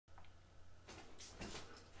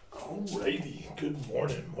Alrighty, good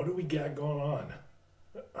morning. What do we got going on?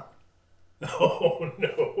 Oh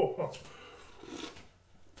no.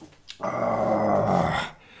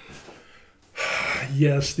 Ah,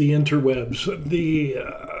 yes, the interwebs,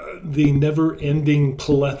 the never-ending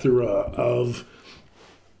plethora of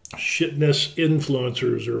shitness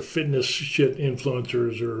influencers or fitness shit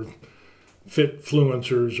influencers or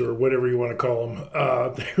fitfluencers or whatever you want to call them.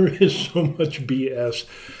 There is so much BS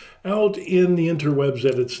out in the interwebs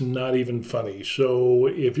that it's not even funny. So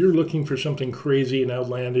if you're looking for something crazy and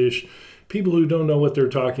outlandish, people who don't know what they're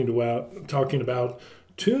talking about,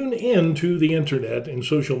 tune in to the internet and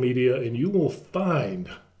social media, and you will find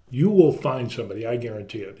somebody. I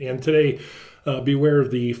guarantee it. And today, beware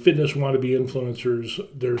of the fitness wannabe influencers.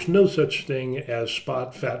 There's no such thing as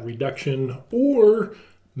spot fat reduction or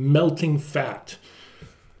melting fat.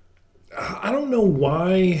 I don't know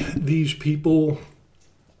why these people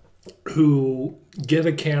who get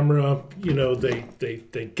a camera,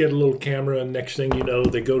 they get a little camera, and next thing you know,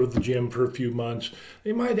 they go to the gym for a few months.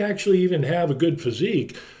 They might actually even have a good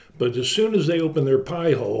physique, but as soon as they open their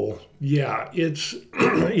pie hole, yeah, it's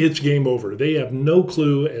it's game over. They have no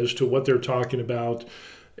clue as to what they're talking about.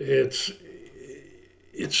 It's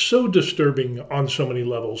so disturbing on so many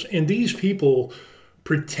levels. And these people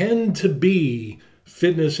pretend to be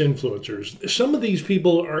fitness influencers. Some of these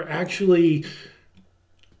people are actually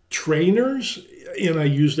trainers, and I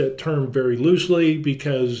use that term very loosely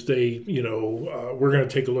because we're going to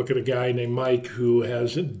take a look at a guy named Mike who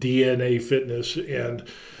has DNA Fitness, and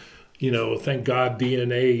thank God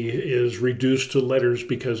DNA is reduced to letters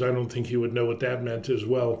because I don't think he would know what that meant as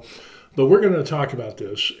well. But we're going to talk about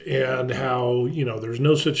this and how there's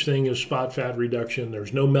no such thing as spot fat reduction.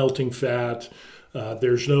 There's no melting fat.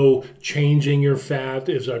 There's no changing your fat,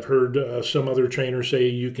 as I've heard some other trainers say.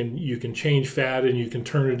 You can change fat and you can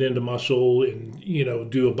turn it into muscle and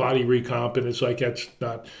do a body recomp, and it's like that's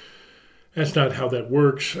not how that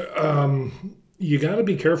works. You got to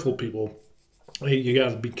be careful, people. You got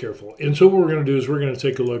to be careful. And so what we're going to do is we're going to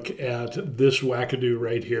take a look at this wackadoo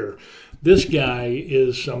right here. This guy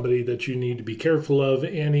is somebody that you need to be careful of,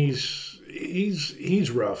 and he's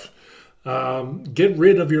rough. Get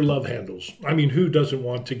rid of your love handles. I mean, who doesn't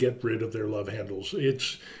want to get rid of their love handles?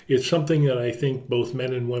 It's something that I think both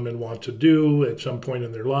men and women want to do at some point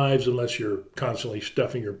in their lives, unless you're constantly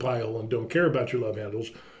stuffing your pile and don't care about your love handles.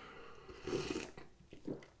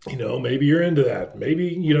 Maybe you're into that. Maybe,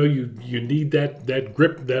 you need that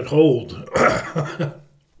grip, that hold.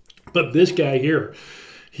 But this guy here,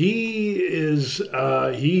 he is,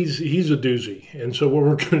 he's a doozy. And so what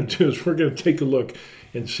we're going to do is we're going to take a look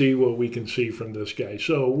and see what we can see from this guy.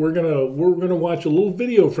 So we're gonna watch a little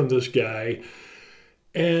video from this guy,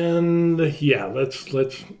 and yeah, let's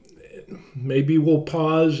maybe we'll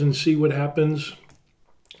pause and see what happens.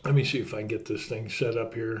 Let me see if I can get this thing set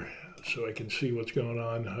up here so I can see what's going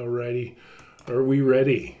on. Alrighty, are we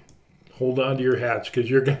ready? Hold on to your hats because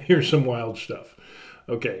you're gonna hear some wild stuff.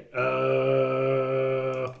 Okay,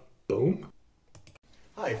 boom.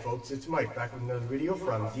 Hi folks, it's Mike back with another video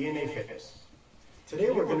from DNA Fitness. Today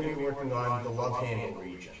we're going to be working on the love handle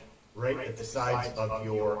region, right at the sides of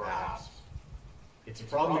your abs. It's a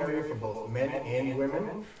problem area for both men and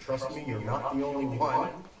women. Trust me, you're not the only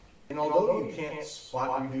one. And although you can't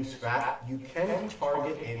spot reduce fat, you can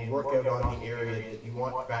target and work out on the area that you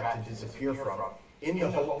want fat to disappear from, in the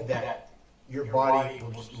hope that your body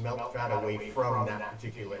will just melt fat away from that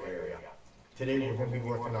particular area. Today we're going to be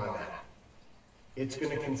working on that. It's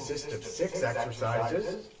going to consist of 6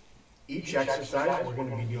 exercises. Each exercise we're going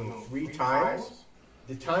to be doing 3 times.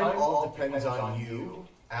 The time all depends on you,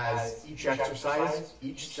 as each exercise,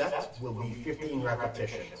 each set will be 15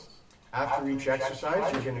 repetitions. After each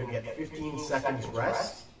exercise, you're going to get 15 seconds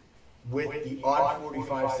rest, with the odd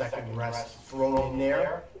 45-second rest thrown in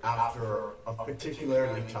there after a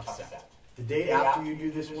particularly tough set. The day after you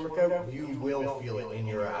do this workout, you will feel it in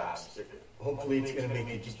your abs. Hopefully it's going to make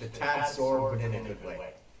it just a tad sore, but in a good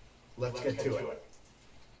way. Let's get to it.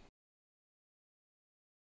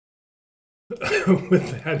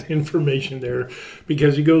 With that information there,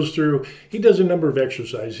 because he does a number of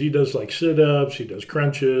exercises. He does like sit-ups, he does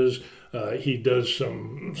crunches, he does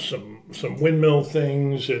some windmill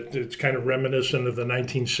things. It's kind of reminiscent of the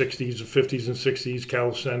 1960s, 50s, and 60s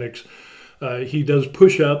calisthenics. He does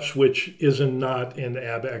push-ups, which is not an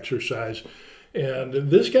ab exercise. And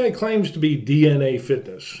this guy claims to be DNA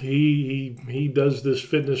Fitness. He does this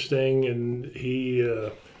fitness thing, and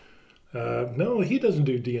no, he doesn't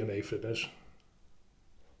do DNA Fitness.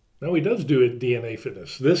 No, he does do it DNA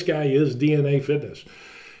Fitness. This guy is DNA Fitness.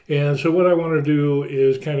 And so what I want to do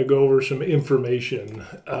is kind of go over some information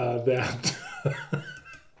that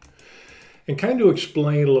and kind of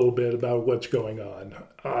explain a little bit about what's going on.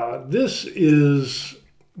 This is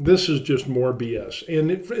just more BS.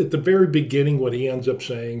 And at the very beginning, what he ends up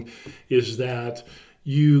saying is that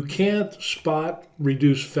you can't spot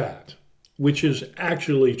reduce fat, which is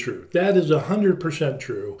actually true. That is 100%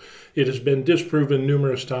 true. It has been disproven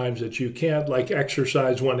numerous times that you can't like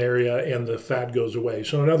exercise one area and the fat goes away.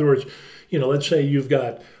 So in other words, let's say you've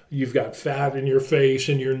got fat in your face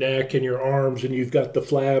and your neck and your arms, and you've got the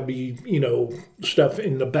flabby, stuff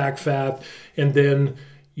in the back fat, and then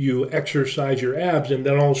you exercise your abs, and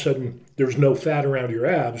then all of a sudden there's no fat around your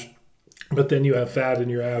abs, but then you have fat in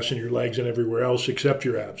your ass and your legs and everywhere else except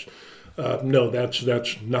your abs. No,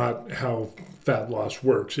 that's not how fat loss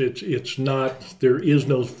works. It's not. There is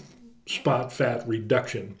no spot fat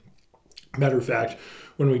reduction. Matter of fact,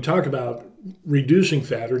 when we talk about reducing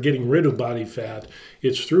fat or getting rid of body fat,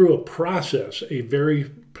 it's through a process, a very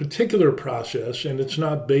particular process, and it's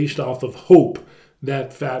not based off of hope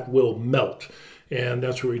that fat will melt. And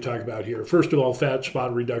that's what we talk about here. First of all, fat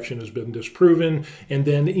spot reduction has been disproven. And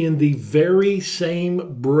then in the very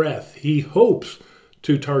same breath, he hopes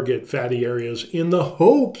to target fatty areas in the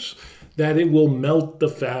hopes that it will melt the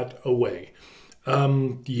fat away.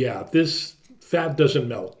 This fat doesn't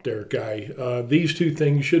melt, Derek Guy. These two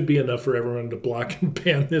things should be enough for everyone to block and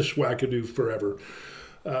ban this wackadoo forever.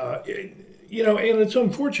 And it's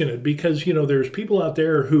unfortunate because, there's people out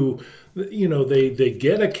there who, they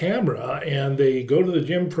get a camera and they go to the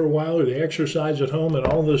gym for a while or they exercise at home, and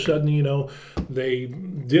all of a sudden, they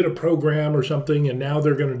did a program or something, and now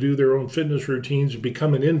they're going to do their own fitness routines and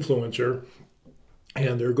become an influencer,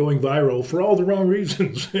 and they're going viral for all the wrong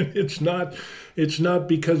reasons. It's not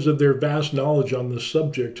because of their vast knowledge on the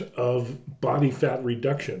subject of body fat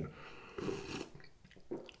reduction.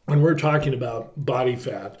 When we're talking about body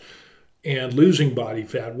fat and losing body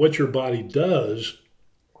fat, what your body does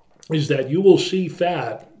is that you will see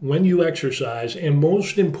fat when you exercise, and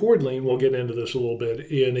most importantly, and we'll get into this a little bit,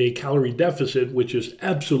 in a calorie deficit, which is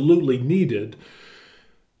absolutely needed.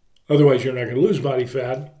 Otherwise, you're not going to lose body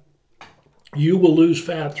fat. You will lose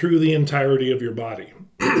fat through the entirety of your body.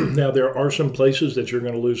 Now, there are some places that you're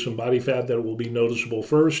going to lose some body fat that will be noticeable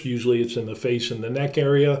first. Usually it's in the face and the neck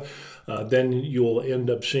area. Then you'll end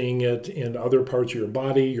up seeing it in other parts of your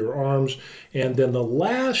body, your arms. And then the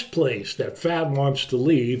last place that fat wants to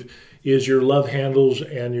leave is your love handles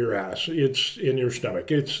and your ass. It's in your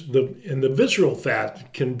stomach. And the visceral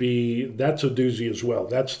fat that's a doozy as well.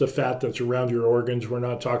 That's the fat that's around your organs. We're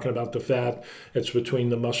not talking about the fat that's between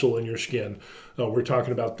the muscle and your skin. We're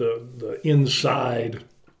talking about the inside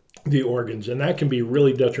the organs, and that can be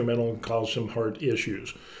really detrimental and cause some heart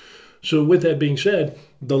issues. So with that being said,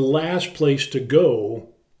 the last place to go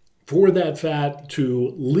for that fat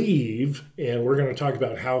to leave, and we're going to talk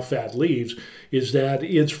about how fat leaves, is that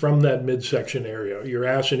it's from that midsection area, your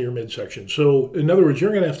ass and your midsection. So in other words,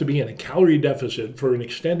 you're going to have to be in a calorie deficit for an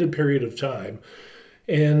extended period of time.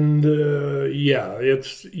 And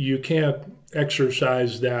you can't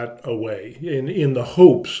exercise that away in the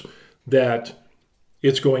hopes that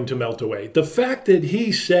it's going to melt away. The fact that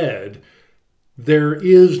he said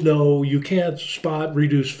you can't spot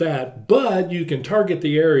reduce fat, but you can target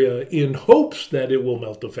the area in hopes that it will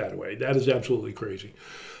melt the fat away. That is absolutely crazy.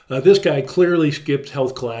 This guy clearly skipped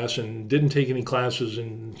health class and didn't take any classes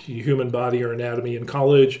in human body or anatomy in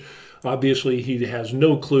college. Obviously, he has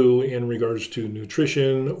no clue in regards to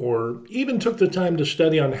nutrition, or even took the time to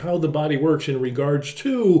study on how the body works in regards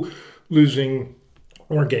to losing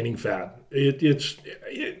or gaining fat.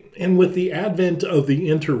 And with the advent of the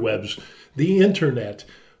interwebs, the internet,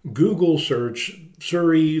 Google search,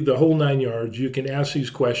 Siri, the whole 9 yards, you can ask these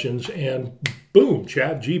questions and boom,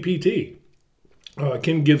 ChatGPT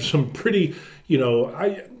can give some pretty,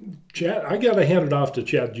 I got to hand it off to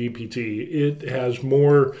ChatGPT. It has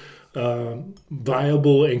more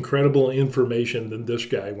viable and credible information than this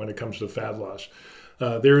guy when it comes to fat loss.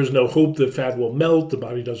 There is no hope that fat will melt. The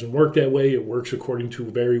body doesn't work that way. It works according to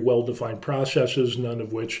very well-defined processes, none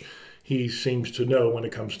of which he seems to know when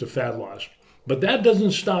it comes to fat loss. But that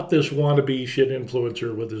doesn't stop this wannabe shit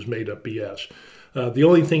influencer with his made-up BS. The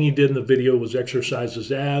only thing he did in the video was exercise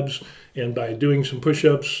his abs, and by doing some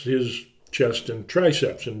push-ups, his chest and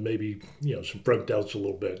triceps, and maybe some front delts a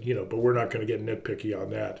little bit. But we're not going to get nitpicky on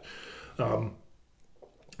that.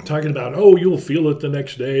 Talking about, you'll feel it the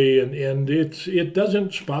next day, and it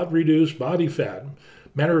doesn't spot reduce body fat.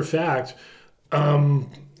 Matter of fact,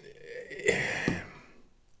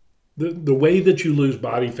 the way that you lose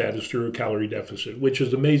body fat is through a calorie deficit, which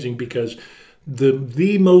is amazing because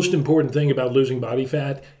the most important thing about losing body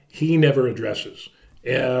fat, he never addresses.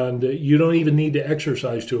 And you don't even need to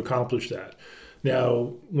exercise to accomplish that.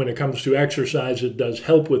 Now, when it comes to exercise, it does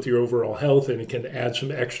help with your overall health, and it can add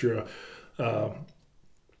some extra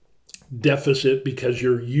deficit because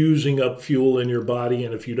you're using up fuel in your body,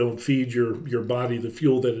 and if you don't feed your body the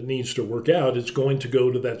fuel that it needs to work out, it's going to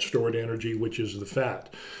go to that stored energy, which is the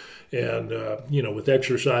fat. And with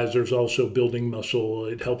exercise, there's also building muscle.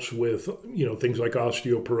 It helps with things like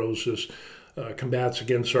osteoporosis, combats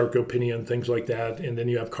against sarcopenia and things like that. And then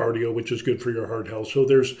you have cardio, which is good for your heart health. So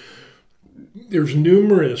there's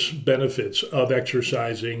numerous benefits of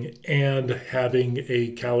exercising and having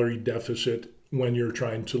a calorie deficit when you're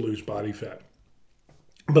trying to lose body fat.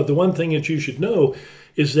 But the one thing that you should know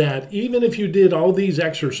is that even if you did all these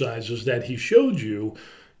exercises that he showed you,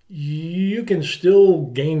 you can still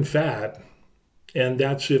gain fat, and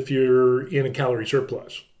that's if you're in a calorie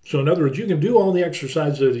surplus. So in other words, you can do all the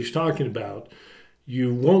exercises that he's talking about.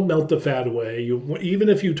 You won't melt the fat away. Even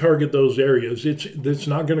if you target those areas, it's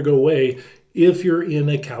not going to go away if you're in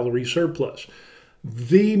a calorie surplus.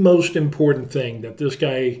 The most important thing that this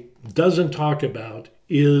guy doesn't talk about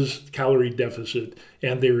is calorie deficit,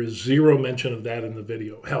 and there is zero mention of that in the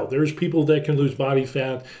video. Hell, there's people that can lose body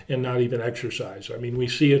fat and not even exercise. I mean, we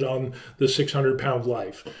see it on the 600-pound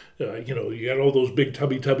life. You got all those big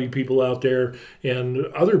tubby people out there, and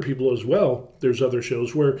other people as well. There's other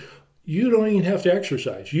shows where you don't even have to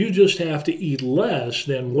exercise. You just have to eat less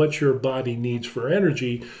than what your body needs for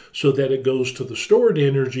energy so that it goes to the stored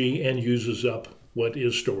energy and uses up what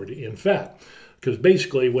is stored in fat. Because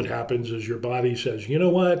basically what happens is your body says, you know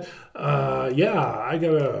what, I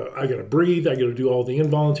gotta breathe, I gotta do all the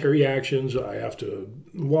involuntary actions, I have to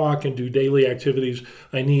walk and do daily activities,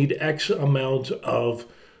 I need X amount of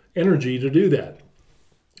energy to do that.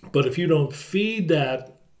 But if you don't feed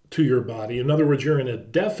that to your body, in other words, you're in a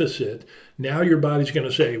deficit, now your body's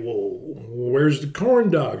gonna say, well, where's the corn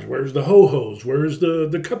dogs, where's the ho-hos, where's the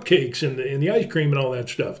cupcakes and the ice cream and all that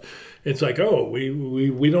stuff? It's like, oh,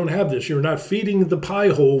 we don't have this. You're not feeding the pie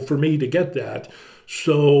hole for me to get that.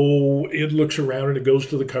 So it looks around and it goes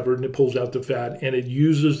to the cupboard and it pulls out the fat and it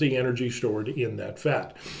uses the energy stored in that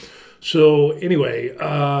fat. So anyway,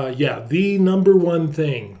 the number one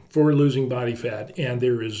thing for losing body fat, and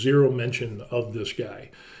there is zero mention of this guy.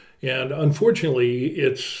 And unfortunately,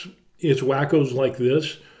 it's wackos like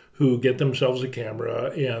this who get themselves a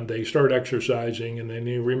camera and they start exercising. And then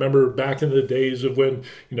you remember back in the days of when,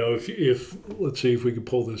 if let's see if we can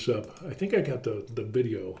pull this up. I think I got the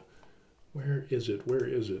video. Where is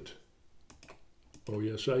it? Oh,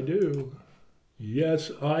 yes, I do.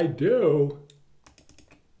 Yes, I do.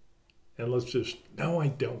 And let's just, no, I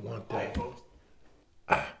don't want that.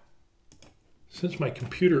 Since my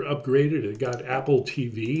computer upgraded, it got Apple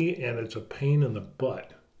TV and it's a pain in the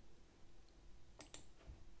butt.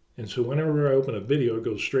 And so whenever I open a video, it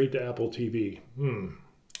goes straight to Apple TV.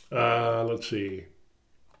 Let's see.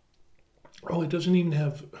 Oh, it doesn't even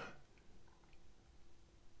have...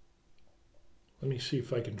 Let me see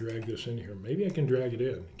if I can drag this in here. Maybe I can drag it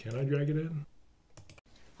in. Can I drag it in?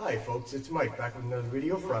 Hi folks, it's Mike back with another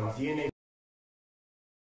video from DNA.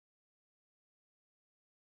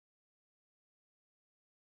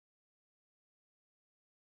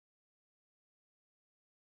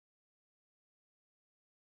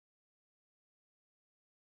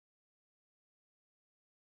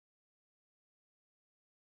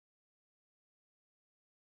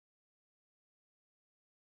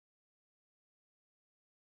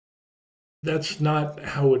 That's not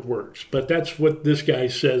how it works, but that's what this guy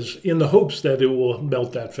says in the hopes that it will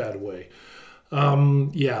melt that fat away.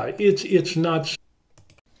 It's not.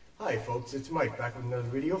 Hi folks, it's Mike back with another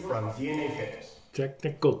video from DNA Fitness.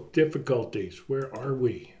 Technical difficulties. Where are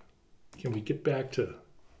we? Can we get back to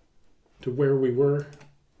where we were?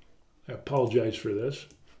 I apologize for this.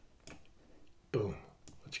 Boom.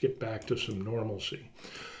 Let's get back to some normalcy.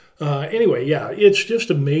 Anyway, it's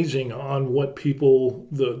just amazing on what people,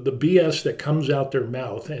 the BS that comes out their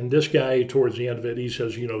mouth. And this guy, towards the end of it, he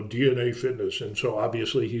says, DNA Fitness. And so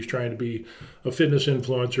obviously he's trying to be a fitness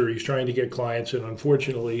influencer. He's trying to get clients. And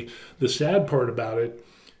unfortunately, the sad part about it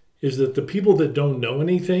is that the people that don't know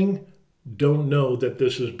anything don't know that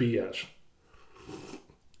this is BS.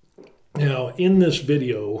 Now, in this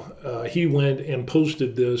video, he went and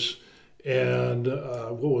posted this. And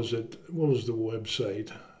what was it? What was the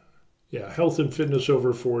website? Yeah, Health and Fitness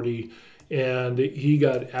Over 40, and he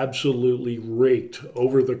got absolutely raked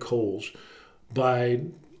over the coals by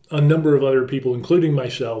a number of other people, including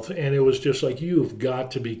myself, and it was just like, you've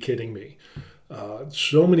got to be kidding me.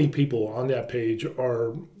 So many people on that page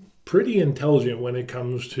are pretty intelligent when it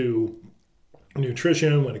comes to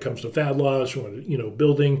nutrition, when it comes to fat loss, when,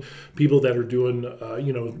 building, people that are doing,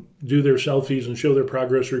 do their selfies and show their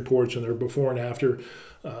progress reports and their before and after.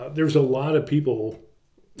 There's a lot of people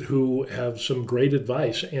who have some great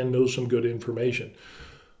advice and know some good information.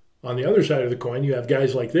 On the other side of the coin, you have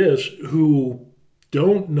guys like this who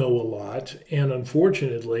don't know a lot, and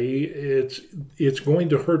unfortunately, it's going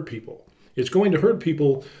to hurt people. It's going to hurt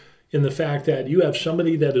people in the fact that you have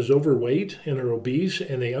somebody that is overweight and are obese,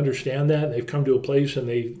 and they understand that, and they've come to a place and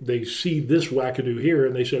they see this wackadoo here,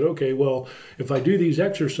 and they said, okay, well, if I do these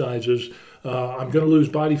exercises, I'm going to lose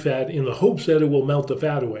body fat in the hopes that it will melt the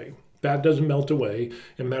fat away. Fat doesn't melt away.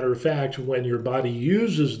 And matter of fact, when your body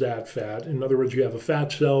uses that fat, in other words, you have a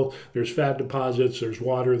fat cell, there's fat deposits, there's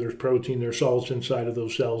water, there's protein, there's salts inside of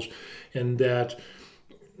those cells. And that,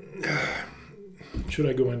 should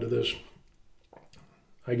I go into this?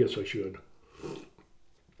 I guess I should.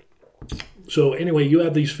 So anyway, you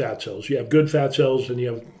have these fat cells. You have good fat cells and you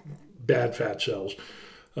have bad fat cells.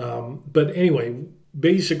 But anyway,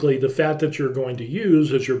 basically the fat that you're going to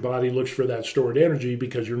use as your body looks for that stored energy,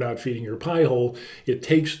 because you're not feeding your pie hole, it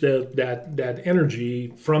takes that energy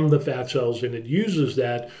from the fat cells and it uses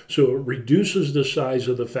that, so it reduces the size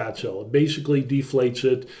of the fat cell. It basically deflates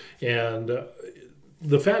it, and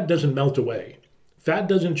the fat doesn't melt away. Fat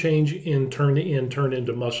doesn't change and turn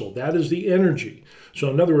into muscle. That is the energy.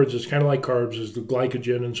 So in other words, it's kind of like carbs, is the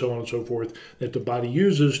glycogen and so on and so forth that the body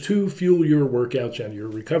uses to fuel your workouts and your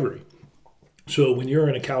recovery. So when you're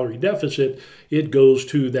in a calorie deficit, it goes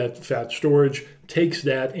to that fat storage, takes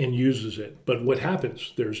that and uses it. But what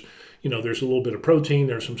happens? There's a little bit of protein,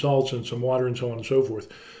 there's some salts and some water and so on and so forth.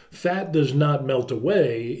 Fat does not melt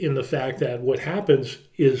away, in the fact that what happens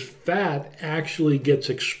is fat actually gets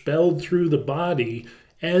expelled through the body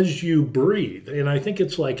as you breathe. And I think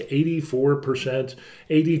it's like 84%,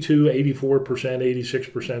 82, 84%,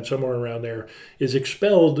 86%, somewhere around there, is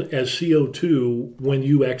expelled as CO2 when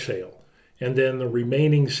you exhale. And then the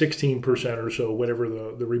remaining 16% or so, whatever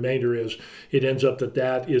the remainder is, it ends up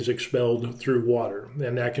that is expelled through water.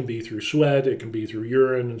 And that can be through sweat, it can be through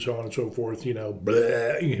urine and so on and so forth, you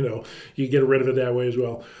get rid of it that way as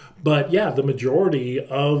well. But yeah, the majority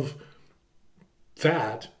of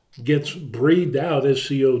fat gets breathed out as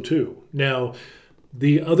CO2. Now,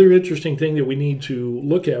 the other interesting thing that we need to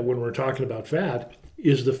look at when we're talking about fat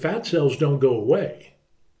is the fat cells don't go away.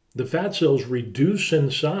 The fat cells reduce in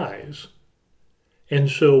size. And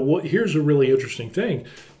so here's a really interesting thing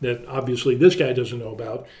that obviously this guy doesn't know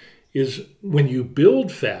about, is when you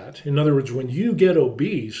build fat, in other words, when you get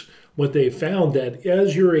obese, what they found that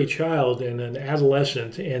as you're a child and an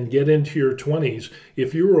adolescent and get into your 20s,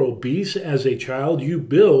 if you're obese as a child, you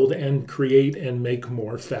build and create and make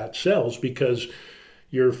more fat cells, because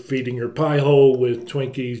you're feeding your pie hole with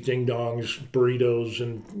Twinkies, Ding Dongs, burritos,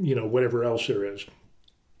 and whatever else there is.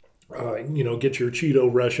 Get your Cheeto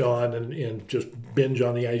Rush on and just binge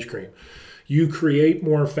on the ice cream. You create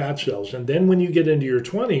more fat cells. And then when you get into your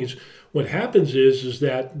 20s, what happens is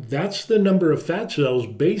that's the number of fat cells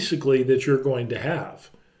basically that you're going to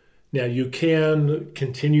have. Now, you can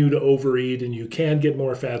continue to overeat and you can get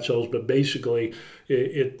more fat cells, but basically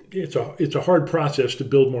it's a hard process to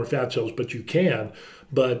build more fat cells, but you can.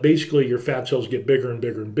 But basically your fat cells get bigger and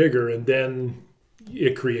bigger and bigger, and then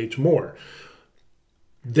it creates more.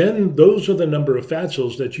 Then those are the number of fat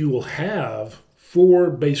cells that you will have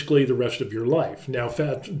for basically the rest of your life. Now,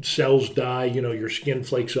 fat cells die, your skin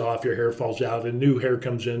flakes off, your hair falls out, and new hair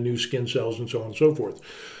comes in, new skin cells, and so on and so forth.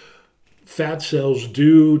 Fat cells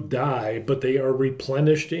do die, but they are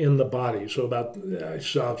replenished in the body. So I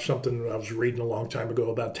saw something I was reading a long time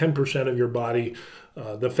ago, about 10% of your body,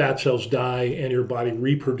 the fat cells die and your body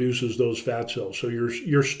reproduces those fat cells. So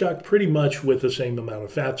you're stuck pretty much with the same amount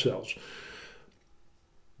of fat cells.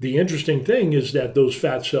 The interesting thing is that those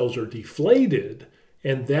fat cells are deflated,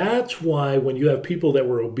 and that's why when you have people that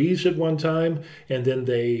were obese at one time and then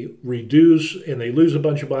they reduce and they lose a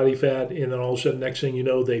bunch of body fat, and then all of a sudden, next thing you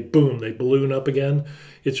know, they balloon up again.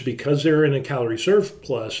 It's because they're in a calorie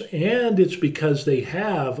surplus, and it's because they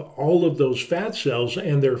have all of those fat cells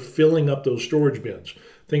and they're filling up those storage bins.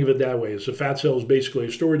 Think of it that way. As a fat cell is basically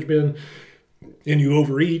a storage bin, and you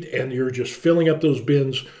overeat and you're just filling up those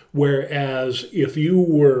bins. Whereas if you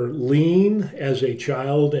were lean as a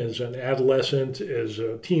child, as an adolescent, as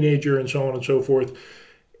a teenager, and so on and so forth,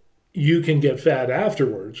 you can get fat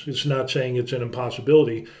afterwards. It's not saying it's an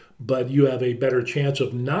impossibility, but you have a better chance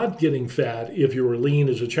of not getting fat if you were lean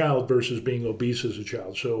as a child versus being obese as a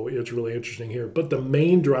child. So it's really interesting here. But the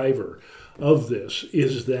main driver of this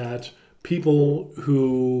is that people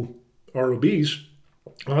who are obese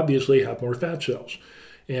obviously have more fat cells.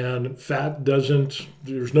 And fat there's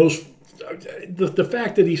no the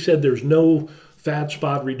fact that he said there's no fat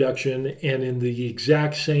spot reduction, and in the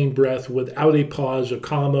exact same breath, without a pause, a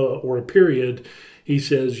comma, or a period, he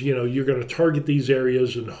says, you know, you're going to target these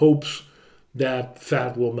areas in hopes that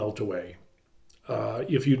fat will melt away.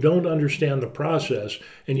 If you don't understand the process,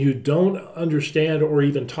 and you don't understand or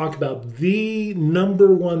even talk about the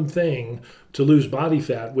number one thing to lose body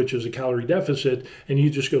fat, which is a calorie deficit, and you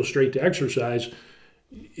just go straight to exercise,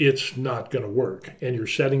 it's not going to work, and you're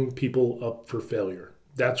setting people up for failure.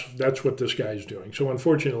 That's what this guy's doing. So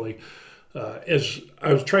unfortunately, as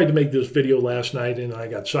I was trying to make this video last night, and I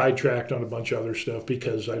got sidetracked on a bunch of other stuff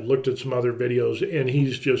because I looked at some other videos, and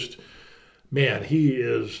he's just, man,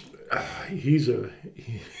 he's a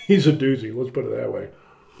doozy. Let's put it that way.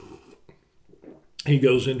 He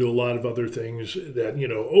goes into a lot of other things that, you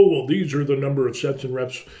know, oh, well, these are the number of sets and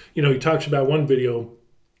reps. You know, he talks about one video.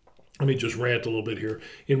 Let me just rant a little bit here.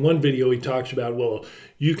 In one video, he talks about, well,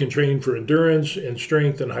 you can train for endurance and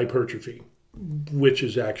strength and hypertrophy, which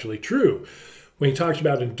is actually true. When he talks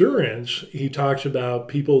about endurance, he talks about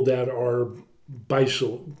people that are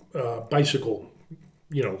bicycle,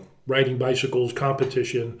 you know, riding bicycles,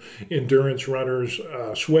 competition, endurance runners,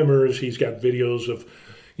 swimmers. He's got videos of,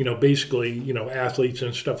 you know, basically, you know, athletes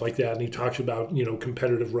and stuff like that. And he talks about, you know,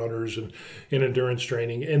 competitive runners and endurance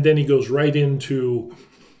training. And then he goes right into,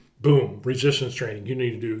 boom, resistance training. You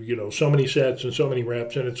need to do, you know, so many sets and so many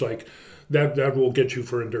reps. And it's like, that will get you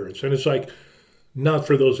for endurance. And it's like, not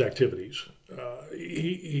for those activities.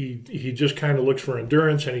 He just kind of looks for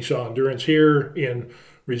endurance, and he saw endurance here in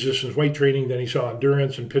resistance weight training. Then he saw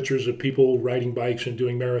endurance and pictures of people riding bikes and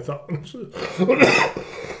doing marathons.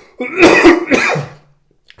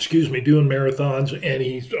 Excuse me, doing marathons, and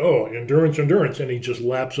he's, oh, endurance, and he just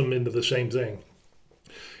laps them into the same thing.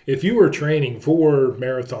 If you are training for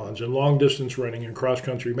marathons and long distance running and cross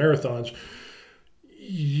country marathons,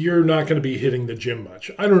 you're not going to be hitting the gym much.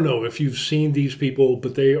 I don't know if you've seen these people,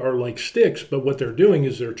 but they are like sticks. But what they're doing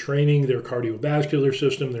is they're training their cardiovascular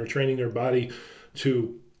system. They're training their body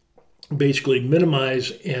to basically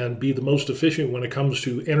minimize and be the most efficient when it comes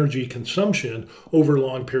to energy consumption over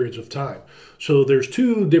long periods of time. So there's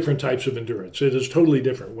two different types of endurance. It is totally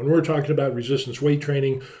different. When we're talking about resistance weight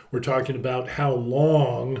training, we're talking about how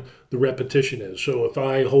long the repetition is. So if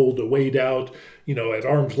I hold a weight out, you know, at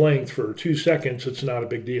arm's length for 2 seconds, it's not a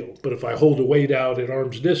big deal. But if I hold a weight out at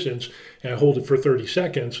arm's distance and I hold it for 30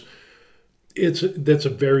 seconds, that's a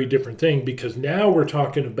very different thing, because now we're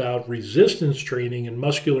talking about resistance training and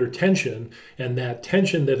muscular tension, and that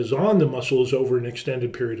tension that is on the muscle is over an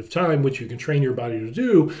extended period of time, which you can train your body to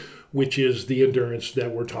do, which is the endurance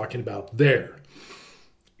that we're talking about there.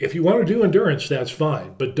 If you want to do endurance, that's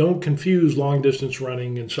fine, but don't confuse long distance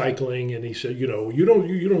running and cycling. And he said, you know, you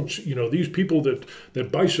don't, these people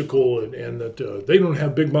that bicycle and that they don't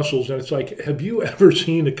have big muscles. And it's like, have you ever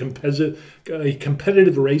seen a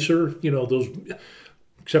competitive racer? You know, those,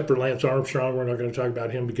 except for Lance Armstrong, we're not going to talk about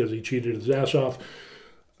him because he cheated his ass off.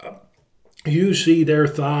 You see their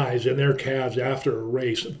thighs and their calves after a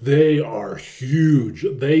race, they are huge.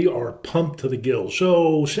 They are pumped to the gills.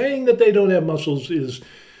 So saying that they don't have muscles is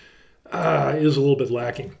a little bit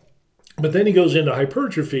lacking. But then he goes into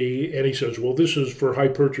hypertrophy, and he says, well, this is for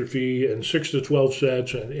hypertrophy and 6 to 12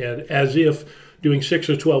 sets, and as if doing 6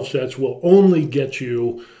 to 12 sets will only get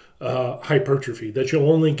you hypertrophy, that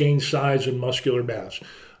you'll only gain size and muscular mass,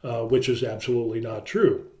 which is absolutely not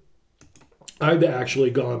true. I've actually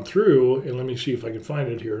gone through, and let me see if I can find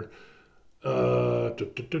it here.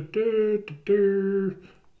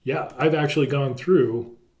 Yeah, I've actually gone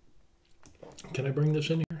through. Can I bring this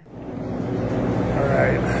in here? All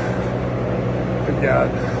right. We've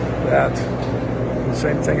got that. The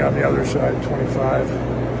same thing on the other side, 25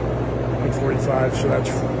 and 45. So that's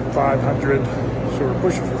 500. So we're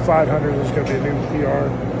pushing for 500. This is going to be a new PR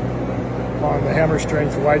on the hammer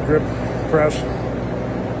strength wide grip press.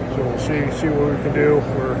 So we'll see what we can do.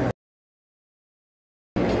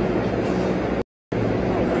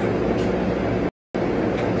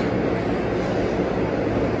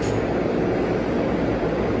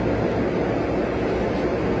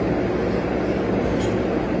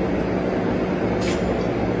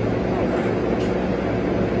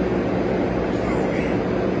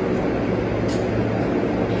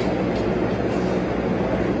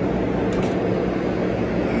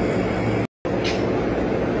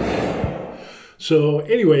 So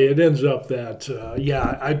anyway, it ends up that,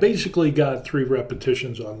 I basically got 3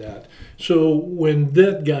 repetitions on that. So when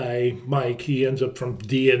that guy, Mike, he ends up from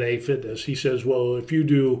DNA Fitness, he says, well, if you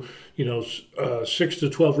do, 6 to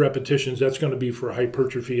 12 repetitions, that's going to be for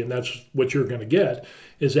hypertrophy, and that's what you're going to get,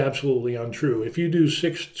 is absolutely untrue. If you do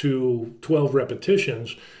 6 to 12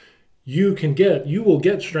 repetitions, you will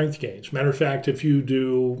get strength gains. Matter of fact, if you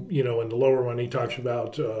do, in the lower one, he talks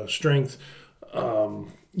about strength, from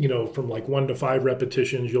like 1 to 5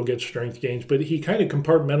 repetitions, you'll get strength gains. But he kind of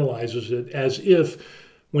compartmentalizes it as if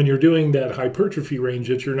when you're doing that hypertrophy range,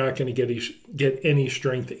 that you're not going to get any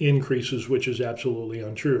strength increases, which is absolutely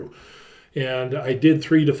untrue. And I did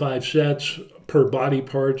 3 to 5 sets per body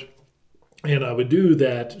part. And I would do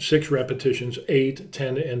that 6 repetitions, 8,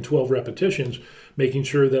 10, and 12 repetitions, making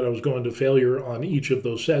sure that I was going to failure on each of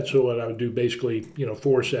those sets. So I would do basically,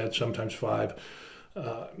 4 sets, sometimes 5.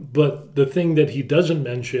 But the thing that he doesn't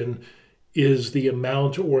mention is the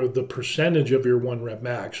amount or the percentage of your 1 rep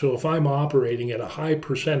max. So if I'm operating at a high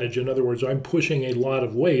percentage, in other words, I'm pushing a lot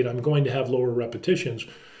of weight, I'm going to have lower repetitions,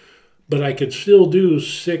 but I could still do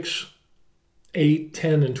 6, 8,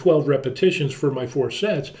 10, and 12 repetitions for my 4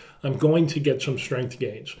 sets. I'm going to get some strength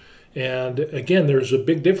gains. And again, there's a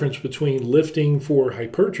big difference between lifting for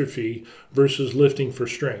hypertrophy versus lifting for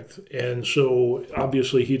strength. And so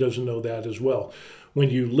obviously he doesn't know that as well. When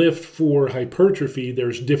you lift for hypertrophy,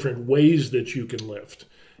 there's different ways that you can lift.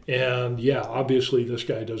 And yeah, obviously this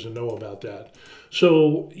guy doesn't know about that.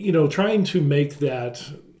 So, trying to make that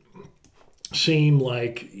seem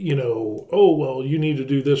like, oh, well, you need to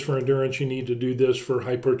do this for endurance, you need to do this for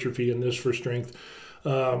hypertrophy and this for strength.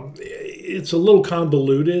 It's a little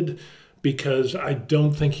convoluted because I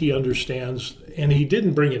don't think he understands, and he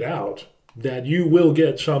didn't bring it out, that you will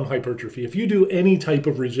get some hypertrophy. If you do any type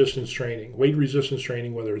of resistance training, weight resistance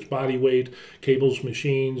training, whether it's body weight, cables,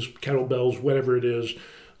 machines, kettlebells, whatever it is,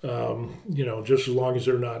 just as long as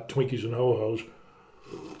they're not Twinkies and Ho-Hos,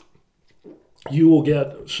 you will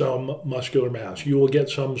get some muscular mass. You will get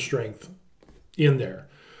some strength in there.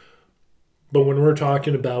 But when we're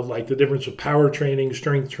talking about like the difference of power training,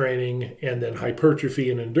 strength training, and then hypertrophy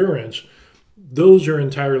and endurance, those are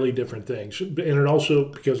entirely different things. And it also,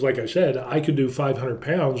 because like I said, I could do 500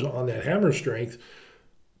 pounds on that hammer strength,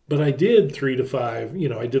 but I did 3 to 5,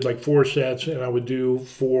 I did like 4 sets and I would do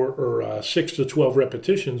 6 to 12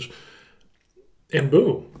 repetitions and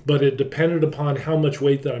boom. But it depended upon how much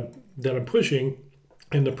weight that I'm pushing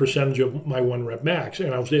and the percentage of my 1 rep max.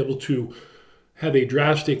 And I was able to have a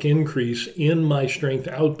drastic increase in my strength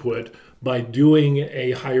output by doing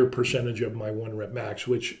a higher percentage of my 1 rep max,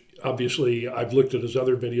 which obviously I've looked at his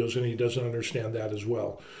other videos and he doesn't understand that as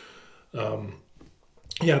well.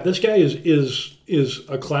 This guy is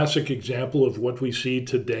a classic example of what we see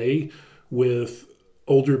today with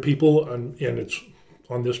older people, and it's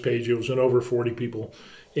on this page, it was an over 40 people.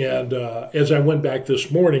 And as I went back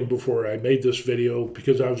this morning before I made this video,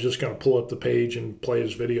 because I was just going to pull up the page and play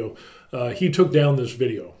his video, he took down this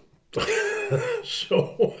video.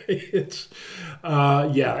 So it's,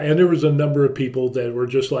 and there was a number of people that were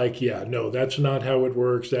just like, yeah, no, that's not how it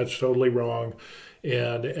works. That's totally wrong.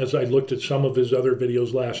 And as I looked at some of his other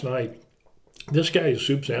videos last night, this guy is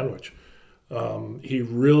soup sandwich. He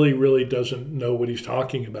really, really doesn't know what he's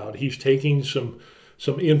talking about. He's taking some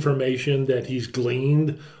information that he's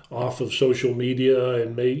gleaned off of social media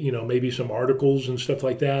and maybe some articles and stuff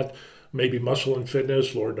like that, maybe Muscle and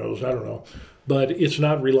Fitness, Lord knows, I don't know, but it's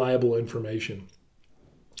not reliable information.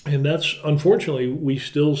 And that's, unfortunately, we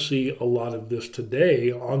still see a lot of this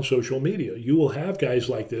today on social media. You will have guys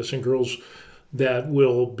like this and girls that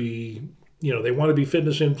will be, they want to be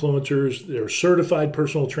fitness influencers. They're certified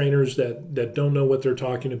personal trainers that don't know what they're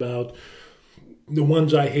talking about. The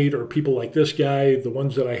ones I hate are people like this guy. The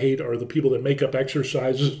ones that I hate are the people that make up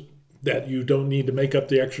exercises that you don't need to make up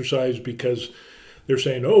the exercise because they're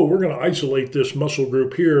saying, oh, we're going to isolate this muscle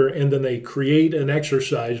group here. And then they create an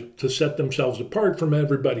exercise to set themselves apart from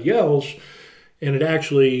everybody else. And it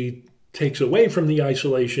actually takes away from the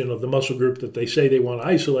isolation of the muscle group that they say they want to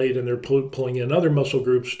isolate. And they're pulling in other muscle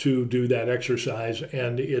groups to do that exercise.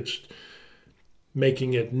 And it's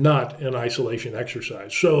making it not an isolation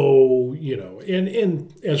exercise. So,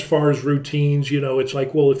 and as far as routines, it's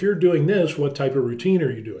like, well, if you're doing this, what type of routine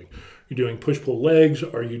are you doing? You're doing push-pull legs?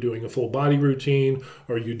 Are you doing a full body routine?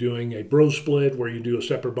 Are you doing a bro split where you do a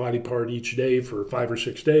separate body part each day for 5 or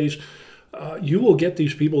 6 days? You will get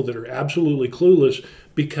these people that are absolutely clueless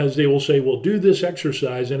because they will say, well, do this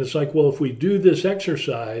exercise. And it's like, well, if we do this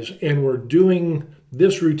exercise and we're doing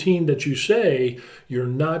this routine that you say, you're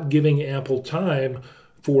not giving ample time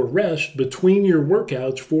for rest between your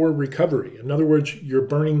workouts for recovery. In other words, you're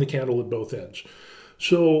burning the candle at both ends.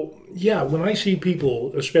 So, yeah, when I see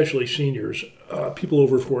people, especially seniors, people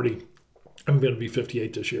over 40, I'm going to be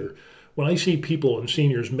 58 this year. When I see people and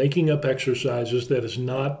seniors making up exercises that is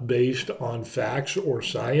not based on facts or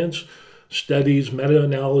science, studies,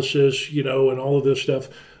 meta-analysis, and all of this stuff,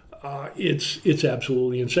 it's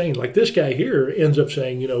absolutely insane. Like this guy here ends up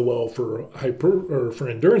saying, well, for for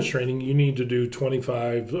endurance training, you need to do 20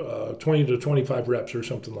 to 25 reps or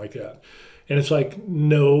something like that. And it's like,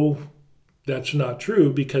 no, that's not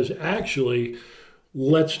true, because actually,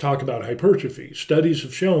 let's talk about hypertrophy. Studies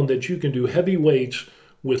have shown that you can do heavy weights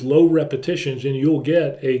with low repetitions and you'll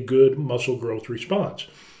get a good muscle growth response.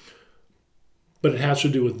 But it has to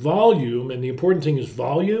do with volume, and the important thing is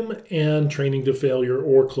volume and training to failure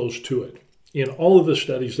or close to it. In all of the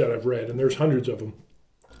studies that I've read, and there's hundreds of them,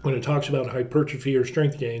 when it talks about hypertrophy or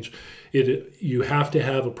strength gains, you have to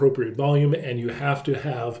have appropriate volume and you have to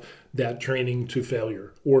have that training to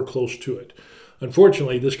failure or close to it.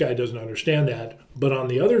 Unfortunately, this guy doesn't understand that. But on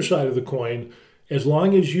the other side of the coin, as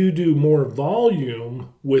long as you do more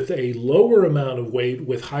volume with a lower amount of weight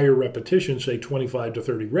with higher repetition, say 25 to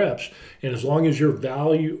 30 reps, and as long as your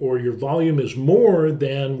value or your volume is more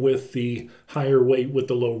than with the higher weight with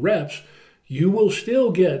the low reps, you will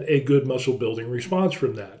still get a good muscle building response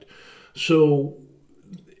from that. So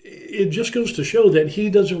it just goes to show that he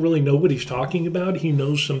doesn't really know what he's talking about. He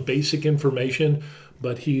knows some basic information,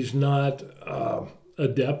 but he's not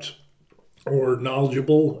adept or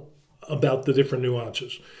knowledgeable about the different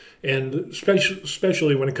nuances. And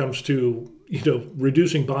especially when it comes to,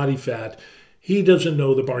 reducing body fat, he doesn't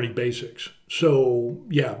know the Barney basics. So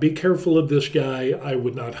yeah, be careful of this guy. I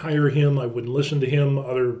would not hire him. I wouldn't listen to him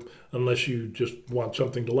unless you just want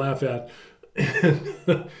something to laugh at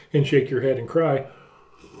and shake your head and cry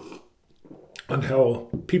on how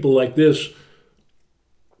people like this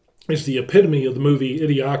is the epitome of the movie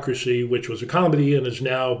Idiocracy, which was a comedy and is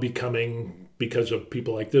now becoming, because of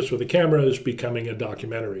people like this with a camera, is becoming a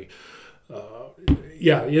documentary.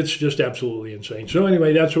 Yeah, it's just absolutely insane. So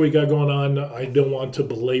anyway, that's what we got going on. I don't want to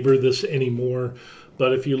belabor this anymore,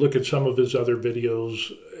 but if you look at some of his other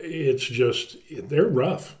videos, it's just, they're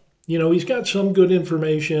rough. He's got some good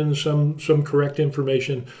information, some correct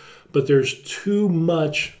information, but there's too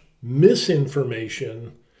much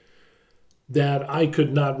misinformation that I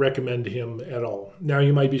could not recommend him at all. Now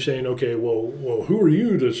you might be saying, okay, well, who are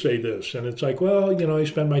you to say this? And it's like, well, I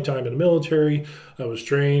spent my time in the military. I was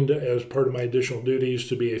trained as part of my additional duties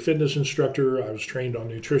to be a fitness instructor. I was trained on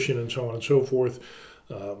nutrition and so on and so forth.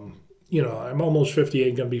 I'm almost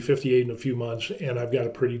 58, going to be 58 in a few months, and I've got a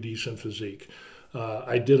pretty decent physique.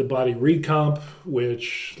 I did a body recomp,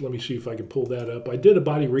 which, let me see if I can pull that up. I did a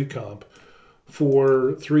body recomp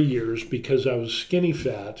for 3 years because I was skinny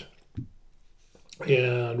fat.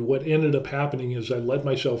 And what ended up happening is I let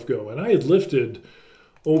myself go. And I had lifted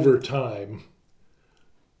over time.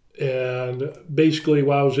 And basically,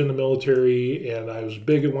 while I was in the military and I was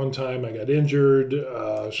big at one time, I got injured,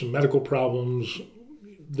 some medical problems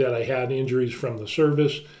that I had, injuries from the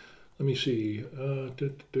service. Let me see.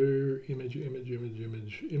 Image.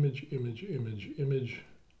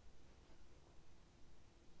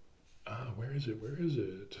 Where is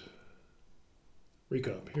it?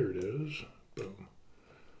 Recomp. Here it is. Boom.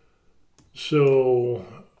 So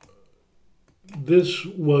this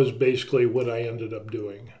was basically what I ended up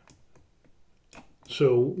doing.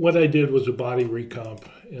 So what I did was a body recomp,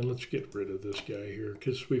 and let's get rid of this guy here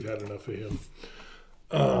because we've had enough of him.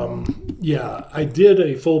 Yeah, I did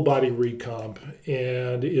a full body recomp,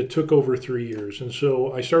 and it took over 3 years. And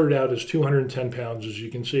so I started out as 210 pounds. As you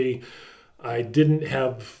can see, I didn't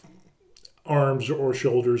have arms or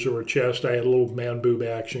shoulders or a chest. I had a little man boob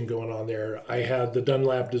action going on there. I had the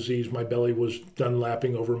Dunlap disease. My belly was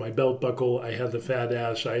Dunlapping over my belt buckle. I had the fat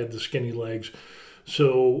ass. I had the skinny legs.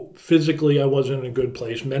 So physically, I wasn't in a good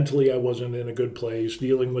place. Mentally, I wasn't in a good place,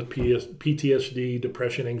 dealing with PTSD,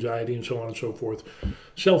 depression, anxiety, and so on and so forth.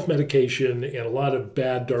 Self-medication and a lot of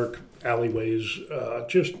bad, dark alleyways.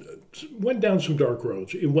 Just went down some dark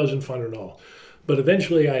roads. It wasn't fun at all. But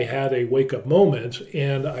eventually I had a wake-up moment,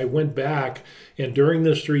 and I went back, and during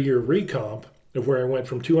this 3-year recomp, of where I went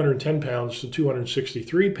from 210 pounds to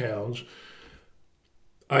 263 pounds,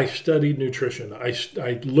 I studied nutrition. I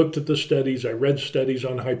looked at the studies. I read studies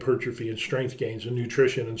on hypertrophy and strength gains and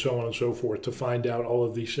nutrition and so on and so forth to find out all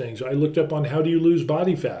of these things. I looked up on how do you lose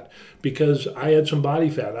body fat, because I had some body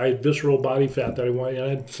fat. I had visceral body fat that I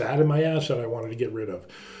had fat in my ass that I wanted to get rid of.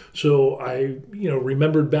 So I,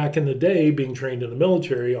 remembered back in the day being trained in the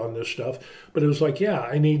military on this stuff, but it was like, yeah,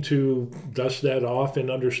 I need to dust that off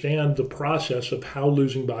and understand the process of how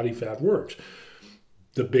losing body fat works.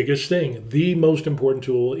 The biggest thing, the most important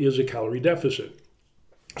tool is a calorie deficit.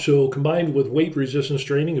 So combined with weight resistance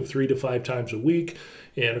training of 3 to 5 times a week,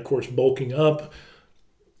 and of course bulking up,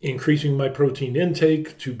 increasing my protein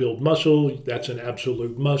intake to build muscle. That's an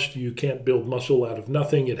absolute must. You can't build muscle out of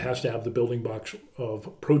nothing. It has to have the building blocks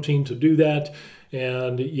of protein to do that.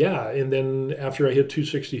 And yeah, and then after I hit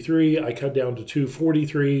 263, I cut down to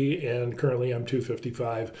 243, and currently I'm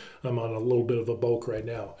 255. I'm on a little bit of a bulk right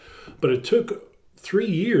now. But it took 3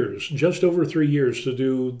 years, just over 3 years, to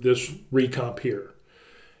do this recomp here.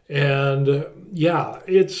 And yeah,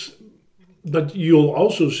 but you'll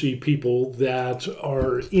also see people that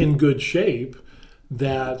are in good shape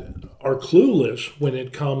that are clueless when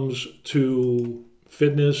it comes to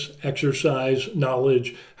fitness, exercise,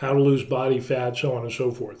 knowledge, how to lose body fat, so on and so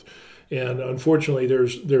forth. And unfortunately,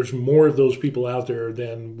 there's more of those people out there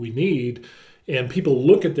than we need. And people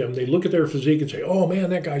look at them, they look at their physique and say, oh man,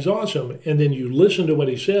 that guy's awesome. And then you listen to what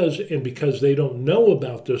he says, and because they don't know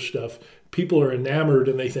about this stuff, people are enamored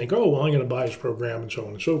and they think, oh, well, I'm going to buy his program and so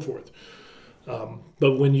on and so forth.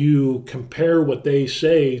 But when you compare what they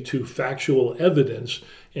say to factual evidence,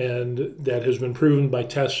 and that has been proven by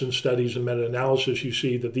tests and studies and meta-analysis, you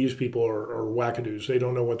see that these people are wackadoos. They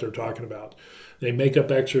don't know what they're talking about. They make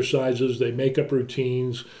up exercises, they make up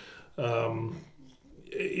routines.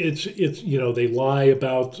 It's they lie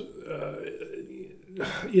about.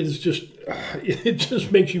 It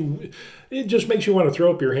just makes you want to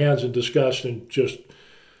throw up your hands in disgust and just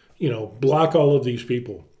block all of these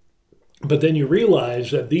people. But then you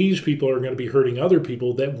realize that these people are going to be hurting other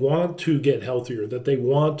people that want to get healthier, that they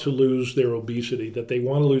want to lose their obesity, that they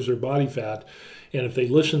want to lose their body fat. And if they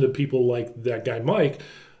listen to people like that guy Mike,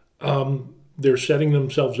 they're setting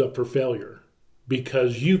themselves up for failure.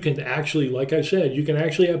 Because you can actually, like I said, you can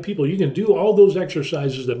actually have people, you can do all those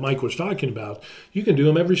exercises that Mike was talking about. You can do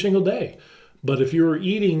them every single day. But if you're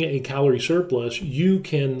eating a calorie surplus, you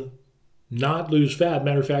can not lose fat.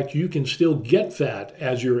 Matter of fact, you can still get fat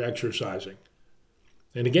as you're exercising.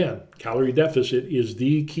 And again, calorie deficit is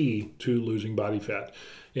the key to losing body fat.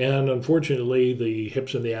 And unfortunately, the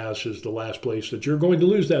hips and the ass is the last place that you're going to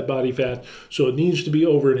lose that body fat. So it needs to be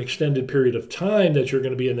over an extended period of time that you're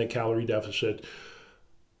going to be in the calorie deficit.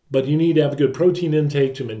 But you need to have a good protein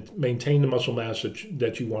intake to maintain the muscle mass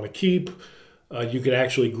that you want to keep. You can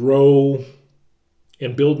actually grow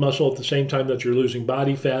and build muscle at the same time that you're losing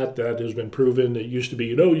body fat. That has been proven. It used to be,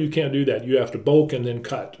 you can't do that. You have to bulk and then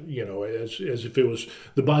cut, as if it was,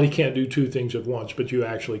 the body can't do two things at once, but you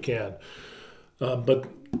actually can. But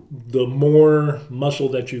the more muscle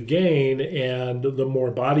that you gain and the more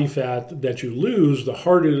body fat that you lose, the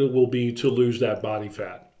harder it will be to lose that body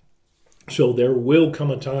fat. So there will come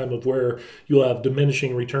a time of where you'll have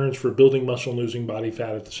diminishing returns for building muscle and losing body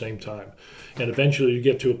fat at the same time. And eventually you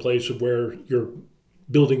get to a place of where your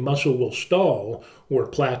building muscle will stall or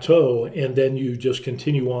plateau, and then you just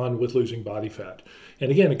continue on with losing body fat.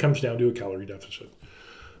 And again, it comes down to a calorie deficit.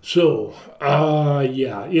 So,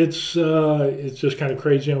 it's just kind of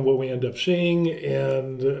crazy on what we end up seeing,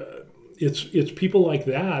 and it's people like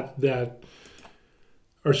that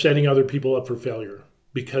are setting other people up for failure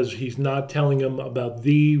because he's not telling them about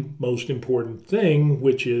the most important thing,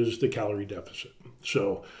 which is the calorie deficit.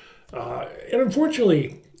 So, and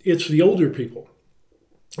unfortunately, it's the older people.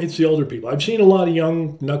 It's the older people. I've seen a lot of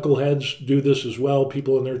young knuckleheads do this as well,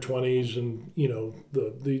 people in their 20s and,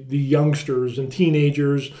 the youngsters and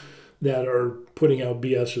teenagers that are putting out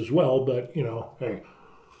BS as well. But, hey,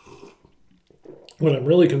 what I'm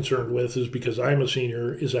really concerned with is because I'm a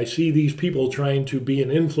senior is I see these people trying to be an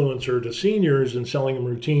influencer to seniors and selling them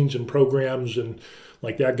routines and programs. And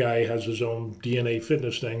like that guy has his own DNA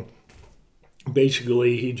fitness thing.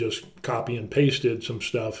 Basically, he just copy and pasted some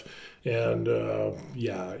stuff. And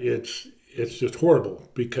it's just horrible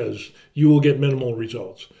because you will get minimal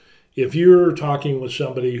results. If you're talking with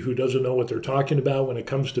somebody who doesn't know what they're talking about when it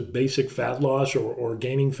comes to basic fat loss or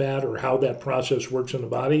gaining fat or how that process works in the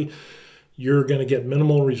body, you're going to get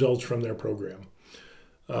minimal results from their program.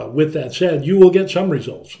 With that said, you will get some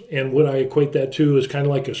results. And what I equate that to is kind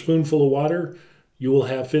of like a spoonful of water. You will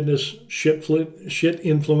have fitness shit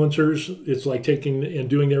influencers. It's like taking and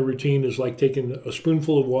doing their routine is like taking a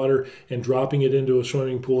spoonful of water and dropping it into a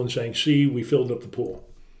swimming pool and saying, see, we filled up the pool.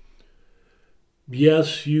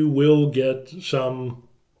 Yes, you will get some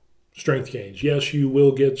strength gains. Yes, you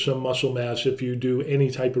will get some muscle mass if you do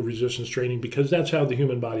any type of resistance training because that's how the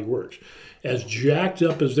human body works. As jacked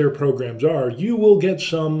up as their programs are, you will get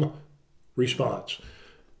some response.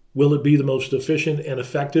 Will it be the most efficient and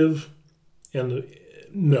effective? And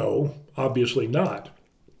no, obviously not.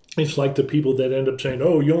 It's like the people that end up saying,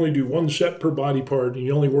 oh, you only do one set per body part and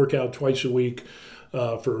you only work out twice a week.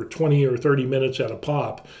 for 20 or 30 minutes at a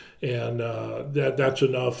pop. And that's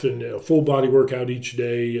enough, and a full body workout each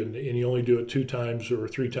day, and you only do it 2 times or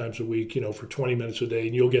 3 times a week, for 20 minutes a day,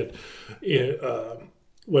 and you'll get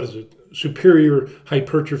superior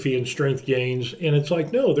hypertrophy and strength gains. And it's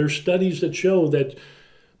like, no, there's studies that show that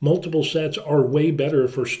multiple sets are way better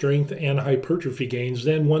for strength and hypertrophy gains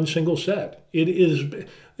than one single set.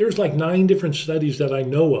 There's like 9 different studies that I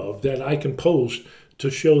know of that I can post to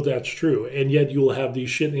show that's true. And yet you'll have these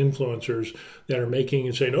shit influencers that are making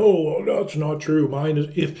and saying, oh, well, that's not true. Mine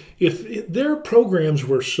is. If their programs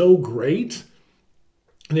were so great,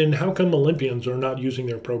 then how come Olympians are not using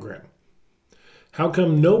their program? How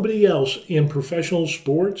come nobody else in professional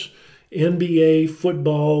sports, NBA,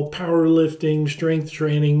 football, powerlifting, strength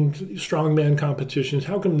training, strongman competitions,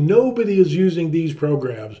 how come nobody is using these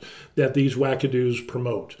programs that these wackadoos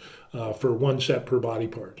promote for 1 set per body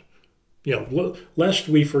part? Lest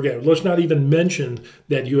we forget, let's not even mention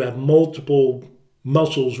that you have multiple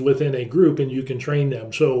muscles within a group and you can train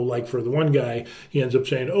them. So like for the one guy, he ends up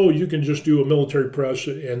saying, oh, you can just do a military press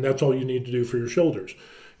and that's all you need to do for your shoulders.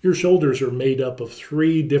 Your shoulders are made up of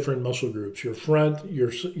 3 different muscle groups: your front,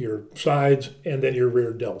 your sides, and then your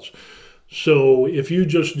rear delts. So if you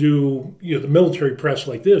just do the military press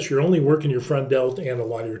like this, you're only working your front delt and a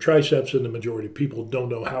lot of your triceps, and the majority of people don't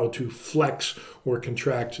know how to flex or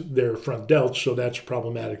contract their front delts, so that's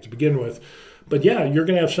problematic to begin with. But yeah, you're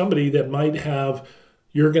going to have somebody that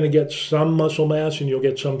you're going to get some muscle mass and you'll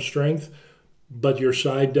get some strength, but your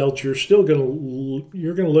side delts, you're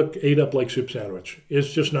going to look ate up like soup sandwich.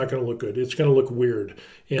 It's just not going to look good. It's going to look weird.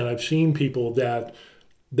 And I've seen people that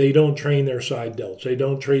they don't train their side delts. They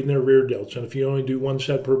don't train their rear delts. And if you only do 1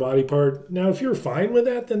 set per body part, now if you're fine with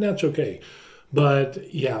that, then that's okay.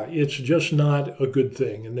 But yeah, it's just not a good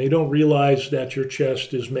thing. And they don't realize that your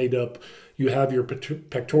chest is made up. You have your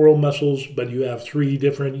pectoral muscles, but you have 3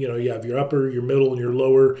 different, you have your upper, your middle, and your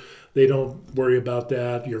lower. They don't worry about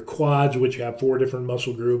that. Your quads, which have 4 different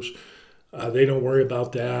muscle groups, they don't worry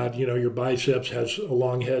about that. Your biceps has a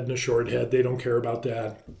long head and a short head. They don't care about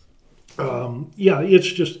that. It's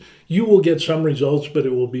just, you will get some results, but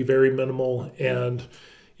it will be very minimal. And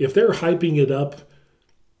if they're hyping it up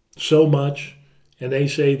so much, and they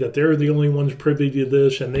say that they're the only ones privy to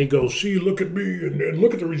this, and they go, see, look at me, and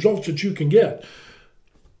look at the results that you can get.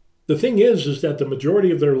 The thing is that the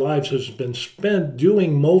majority of their lives has been spent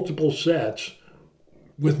doing multiple sets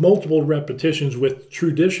with multiple repetitions with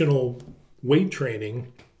traditional weight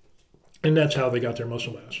training, and that's how they got their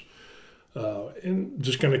muscle mass. And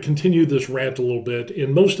just going to continue this rant a little bit.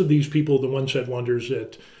 And most of these people, the 1 set wonders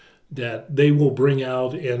that they will bring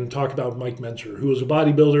out and talk about Mike Mentzer, who was a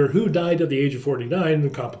bodybuilder who died at the age of 49, the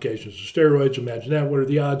complications of steroids. Imagine that. What are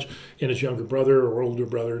the odds? And his younger brother or older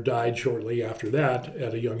brother died shortly after that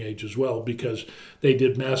at a young age as well, because they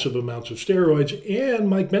did massive amounts of steroids. And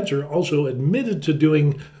Mike Mentzer also admitted to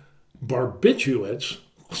doing barbiturates,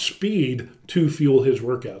 speed, to fuel his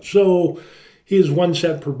workout. So his 1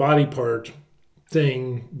 set per body part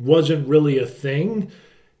thing wasn't really a thing.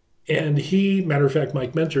 And matter of fact,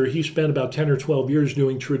 Mike Mentzer, he spent about 10 or 12 years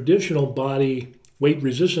doing traditional body weight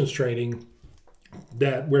resistance training.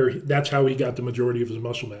 That's how he got the majority of his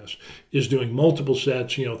muscle mass, is doing multiple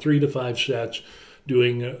sets, 3 to 5 sets,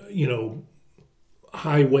 doing,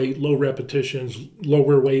 high weight, low repetitions,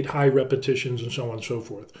 lower weight, high repetitions, and so on and so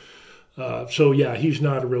forth. So yeah, he's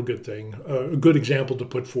not a real good thing, a good example to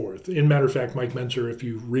put forth. In matter of fact, Mike Mentzer, if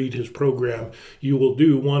you read his program, you will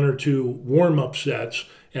do 1 or 2 warm-up sets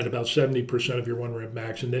at about 70% of your 1 rep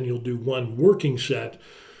max, and then you'll do 1 working set.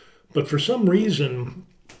 But for some reason,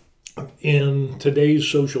 in today's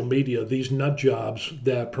social media, these nut jobs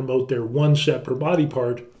that promote their 1 set per body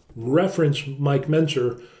part reference Mike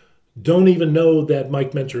Mentzer don't even know that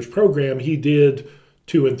Mike Mentzer's program, he did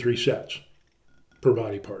 2 and 3 sets per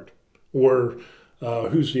body part. Or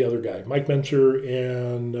who's the other guy? Mike Mentzer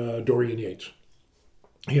and Dorian Yates.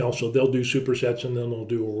 They'll do supersets and then they'll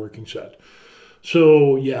do a working set.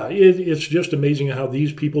 So yeah, it's just amazing how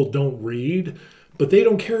these people don't read, but they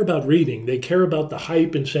don't care about reading. They care about the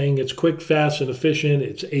hype and saying it's quick, fast, and efficient.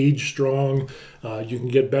 It's age strong. You can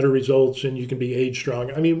get better results and you can be age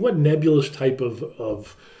strong. I mean, what nebulous type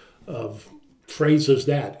of phrase is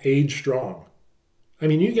that? Age strong. I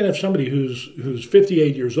mean, you can have somebody who's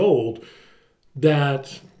 58 years old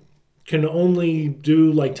that can only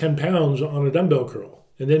do like 10 pounds on a dumbbell curl.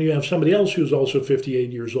 And then you have somebody else who's also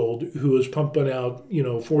 58 years old who is pumping out,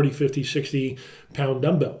 40, 50, 60 pound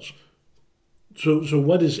dumbbells. So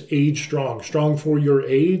what is age strong? Strong for your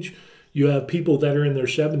age? You have people that are in their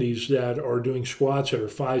 70s that are doing squats that are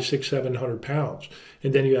 500, 600, 700 pounds.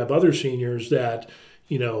 And then you have other seniors that,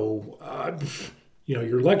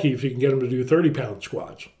 you're lucky if you can get them to do 30-pound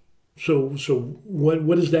squats. So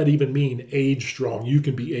what does that even mean? Age strong. You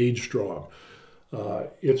can be age strong.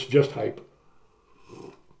 It's just hype.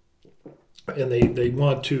 And they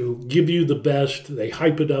want to give you the best. They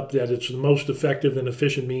hype it up that it's the most effective and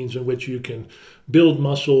efficient means in which you can build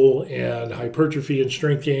muscle and hypertrophy and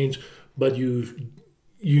strength gains, but you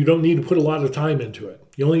don't need to put a lot of time into it.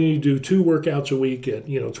 You only need to do 2 workouts a week at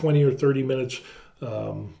 20 or 30 minutes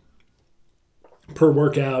per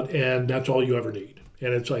workout, and that's all you ever need.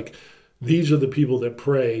 And it's like, these are the people that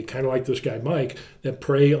prey, kind of like this guy Mike, that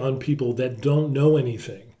prey on people that don't know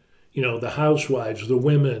anything. The housewives, the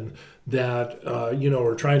women that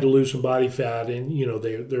are trying to lose some body fat, and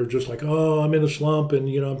they're just like, oh, I'm in a slump, and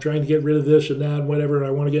I'm trying to get rid of this and that and whatever, and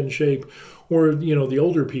I want to get in shape. Or the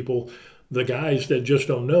older people, the guys that just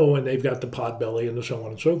don't know, and they've got the pot belly and so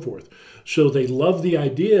on and so forth. So they love the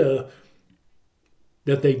idea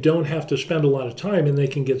that they don't have to spend a lot of time and they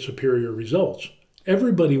can get superior results.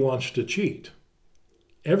 Everybody wants to cheat.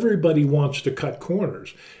 Everybody wants to cut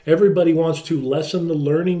corners. Everybody wants to lessen the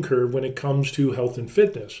learning curve when it comes to health and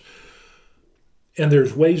fitness. And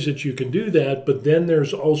there's ways that you can do that, but then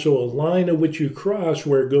there's also a line at which you cross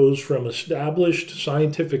where it goes from established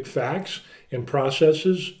scientific facts and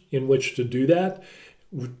processes in which to do that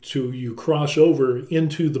to you cross over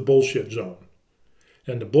into the bullshit zone.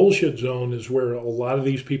 And the bullshit zone is where a lot of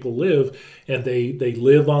these people live, and they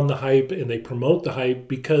live on the hype and they promote the hype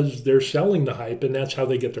because they're selling the hype, and that's how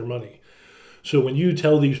they get their money. So when you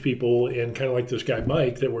tell these people, and kind of like this guy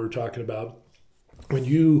Mike that we're talking about, when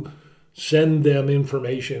you send them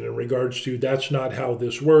information in regards to that's not how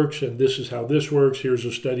this works and this is how this works, here's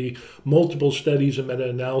a study, multiple studies and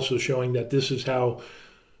meta-analysis showing that this is how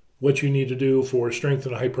what you need to do for strength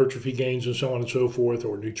and hypertrophy gains and so on and so forth,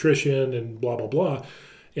 or nutrition and blah, blah, blah,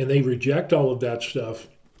 and they reject all of that stuff,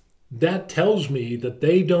 that tells me that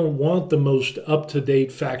they don't want the most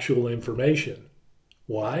up-to-date factual information.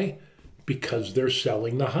 Why? Because they're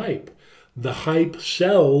selling the hype. The hype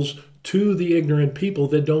sells to the ignorant people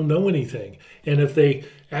that don't know anything. And if they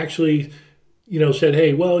actually, said,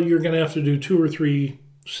 hey, well, you're going to have to do 2 or 3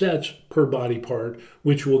 sets per body part,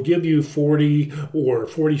 which will give you 40 or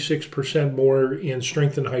 46% more in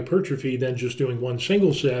strength and hypertrophy than just doing one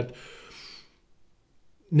single set.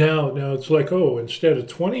 Now it's like, oh, instead of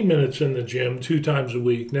 20 minutes in the gym 2 times a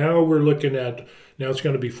week, now we're looking at, now it's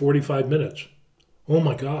going to be 45 minutes. Oh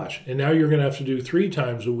my gosh. And now you're going to have to do 3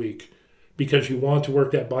 times a week because you want to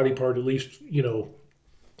work that body part at least,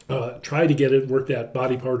 try to get it, work that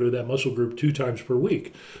body part or that muscle group 2 times per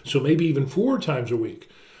week. So maybe even 4 times a week.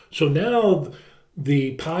 So now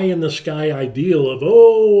the pie in the sky ideal of,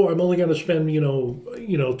 oh, I'm only going to spend,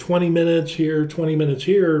 20 minutes here, 20 minutes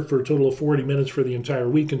here for a total of 40 minutes for the entire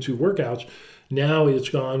week and 2 workouts. Now it's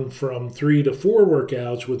gone from 3 to 4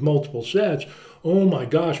 workouts with multiple sets. Oh my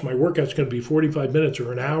gosh, my workout's going to be 45 minutes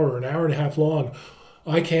or an hour and a half long.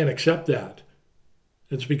 I can't accept that.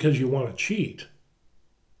 It's because you want to cheat.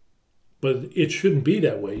 But it shouldn't be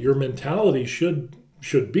that way. Your mentality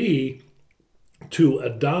should be to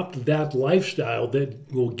adopt that lifestyle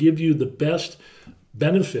that will give you the best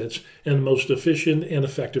benefits and the most efficient and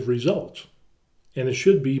effective results. And it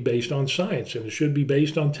should be based on science, and it should be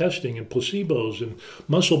based on testing and placebos and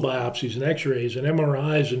muscle biopsies and x-rays and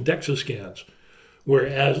MRIs and DEXA scans.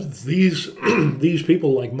 Whereas these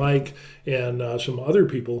people like Mike and some other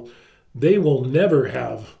people, they will never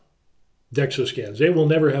have DEXA scans. They will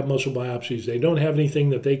never have muscle biopsies. They don't have anything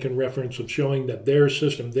that they can reference of showing that their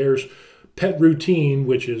system, their pet routine,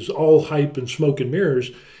 which is all hype and smoke and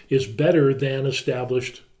mirrors, is better than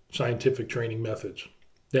established scientific training methods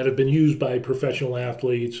that have been used by professional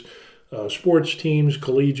athletes, sports teams,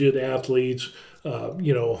 collegiate athletes,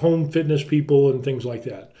 home fitness people and things like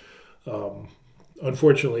that.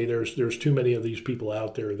 Unfortunately, there's too many of these people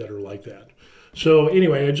out there that are like that. So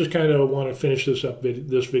anyway, I just kind of want to finish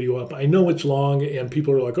this video up. I know it's long and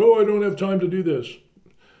people are like, oh, I don't have time to do this.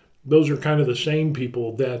 Those are kind of the same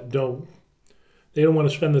people that don't want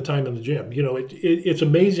to spend the time in the gym. It's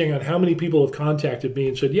amazing on how many people have contacted me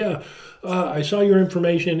and said, yeah, I saw your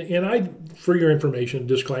information, and for your information,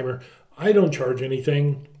 disclaimer, I don't charge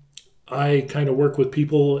anything. I kind of work with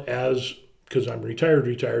people because I'm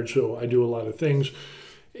retired, so I do a lot of things.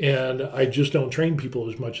 And I just don't train people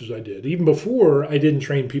as much as I did. Even before, I didn't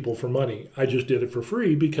train people for money. I just did it for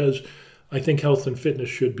free because I think health and fitness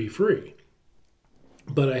should be free.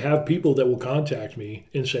 But I have people that will contact me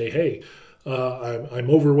and say, hey, I'm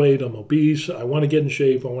overweight, I'm obese, I want to get in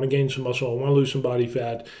shape, I want to gain some muscle, I want to lose some body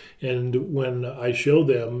fat. And when I show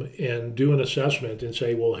them and do an assessment and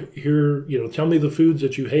say, well, here, tell me the foods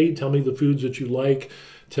that you hate, tell me the foods that you like,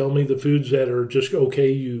 Tell me the foods that are just okay.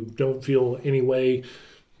 You don't feel any way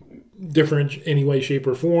different, any way, shape,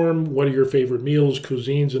 or form. What are your favorite meals,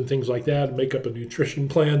 cuisines, and things like that? Make up a nutrition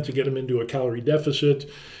plan to get them into a calorie deficit.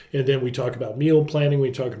 And then we talk about meal planning. We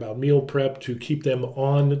talk about meal prep to keep them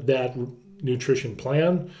on that nutrition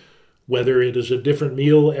plan, whether it is a different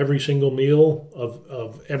meal every single meal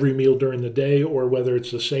of every meal during the day, or whether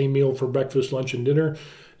it's the same meal for breakfast, lunch, and dinner.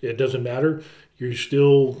 It doesn't matter. You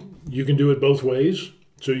can do it both ways.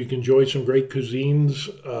 So you can enjoy some great cuisines,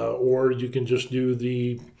 or you can just do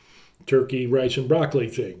the turkey, rice, and broccoli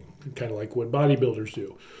thing, kind of like what bodybuilders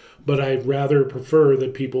do. But I'd rather prefer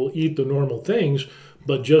that people eat the normal things,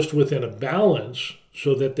 but just within a balance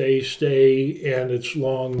so that they stay, and it's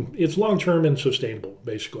long term and sustainable,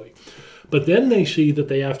 basically. But then they see that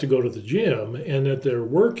they have to go to the gym and that their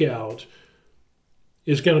workout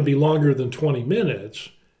is going to be longer than 20 minutes.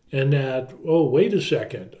 And that, oh, wait a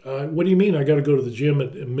second. What do you mean I got to go to the gym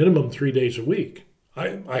at a minimum 3 days a week?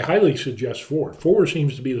 I highly suggest 4. 4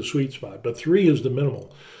 seems to be the sweet spot, but 3 is the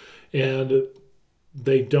minimal. And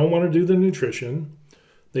they don't want to do the nutrition.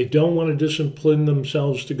 They don't want to discipline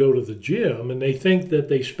themselves to go to the gym. And they think that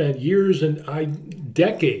they spent years and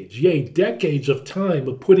decades of time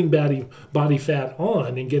of putting body fat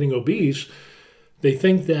on and getting obese. They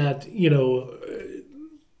think that,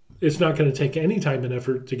 it's not going to take any time and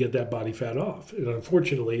effort to get that body fat off. And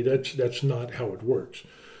unfortunately, that's not how it works.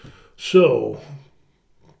 So,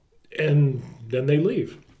 and then they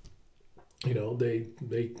leave.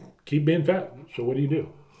 They keep being fat. So what do you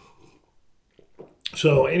do?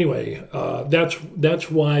 So anyway,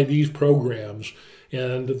 that's why these programs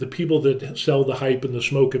and the people that sell the hype and the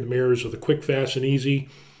smoke and mirrors of the quick, fast, and easy,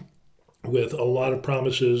 with a lot of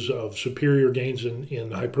promises of superior gains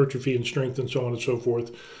in hypertrophy and strength and so on and so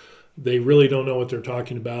forth, they really don't know what they're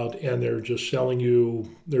talking about, and they're just selling you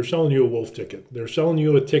a wolf ticket. They're selling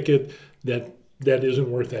you a ticket that isn't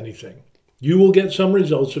worth anything. You will get some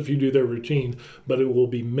results if you do their routine, but it will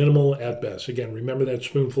be minimal at best. Again, remember that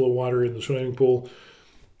spoonful of water in the swimming pool.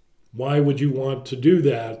 Why would you want to do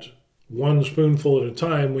that one spoonful at a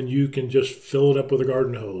time when you can just fill it up with a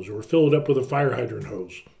garden hose or fill it up with a fire hydrant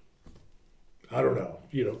hose? I don't know,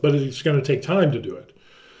 but it's going to take time to do it.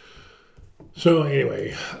 So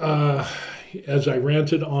anyway, as I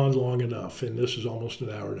ranted on long enough, and this is almost an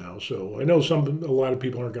hour now, so I know a lot of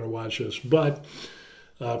people aren't going to watch this, but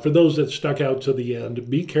for those that stuck out to the end,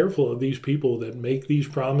 be careful of these people that make these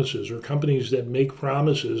promises, or companies that make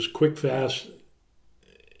promises quick, fast,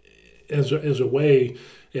 as a way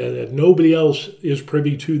that nobody else is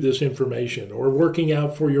privy to this information, or working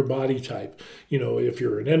out for your body type. If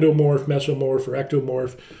you're an endomorph, mesomorph, or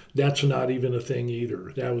ectomorph, that's not even a thing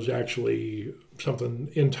either. That was actually something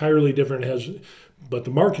entirely different. But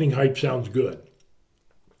the marketing hype sounds good.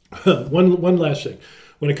 One last thing.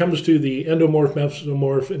 When it comes to the endomorph,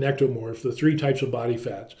 mesomorph, and ectomorph, the 3 types of body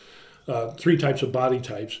fats, 3 types of body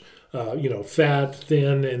types, fat,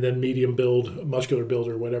 thin, and then medium build, muscular build,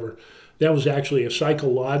 or whatever. That was actually a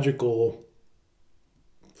psychological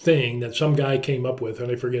thing that some guy came up with,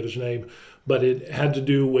 and I forget his name, but it had to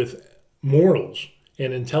do with morals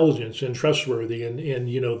and intelligence and trustworthy. And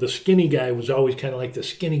the skinny guy was always kind of like the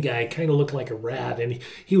skinny guy, kind of looked like a rat, and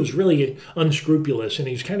he was really unscrupulous, and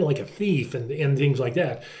he's kind of like a thief and things like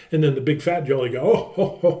that. And then the big fat jolly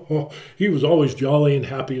guy, he was always jolly and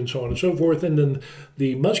happy and so on and so forth. And then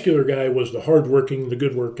the muscular guy was the hardworking, the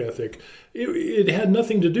good work ethic. It had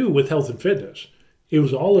nothing to do with health and fitness. It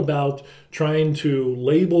was all about trying to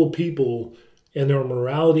label people and their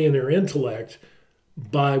morality and their intellect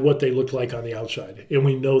by what they looked like on the outside. And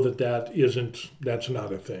we know that's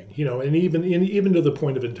not a thing, and even to the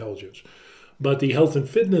point of intelligence. But the health and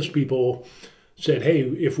fitness people said, hey,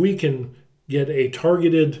 if we can get a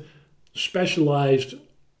targeted, specialized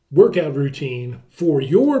workout routine for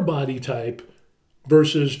your body type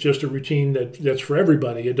versus just a routine that's for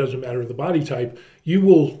everybody, it doesn't matter the body type,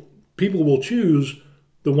 people will choose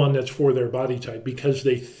the one that's for their body type because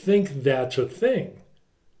they think that's a thing.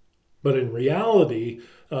 But in reality,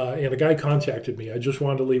 and a guy contacted me, I just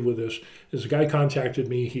wanted to leave with this, is a guy contacted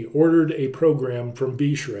me, he ordered a program from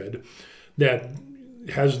B-Shred that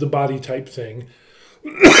has the body type thing,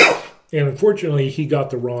 and unfortunately he got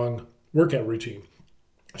the wrong workout routine.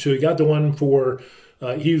 So he got the one for,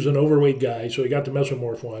 he was an overweight guy, so he got the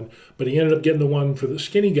mesomorph one, but he ended up getting the one for the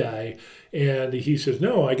skinny guy, and he says,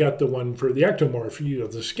 no, I got the one for the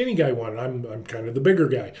ectomorph, the skinny guy one, I'm kind of the bigger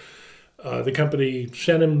guy. The company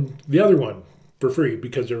sent him the other one for free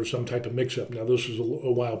because there was some type of mix-up. Now, this was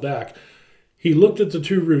a while back. He looked at the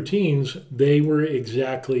 2 routines. They were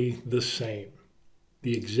exactly the same.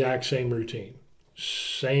 The exact same routine.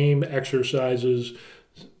 Same exercises,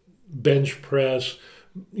 bench press,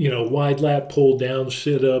 wide lat pull down,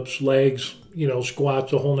 sit-ups, legs,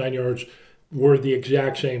 squats, the whole 9 yards, were the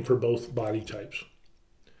exact same for both body types.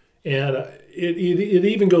 And it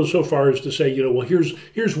even goes so far as to say, well, here's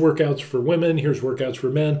workouts for women, here's workouts for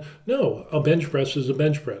men. No, a bench press is a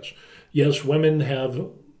bench press. Yes, women have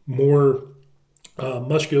more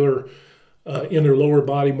muscular in their lower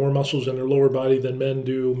body, more muscles in their lower body than men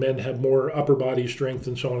do. Men have more upper body strength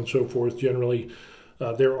and so on and so forth. Generally,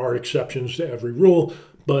 there are exceptions to every rule,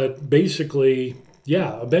 but basically,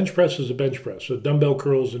 yeah, a bench press is a bench press. A dumbbell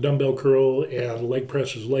curl is a dumbbell curl, and a leg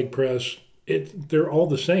press is leg press. They're all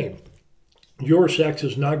the same. Your sex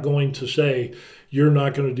is not going to say you're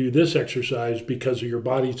not going to do this exercise because of your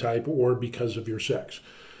body type or because of your sex.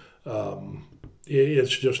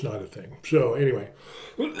 It's just not a thing. So anyway,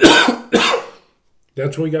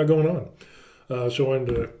 that's what we got going on. So I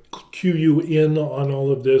wanted to cue you in on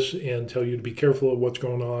all of this and tell you to be careful of what's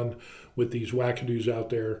going on with these wackadoos out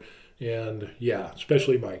there. And yeah,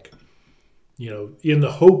 especially Mike. In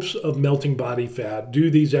the hopes of melting body fat,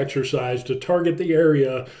 do these exercises to target the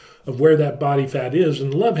area of where that body fat is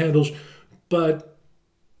in the love handles. But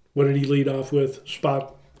what did he lead off with?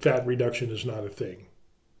 Spot fat reduction is not a thing.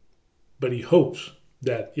 But he hopes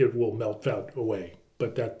that it will melt fat away.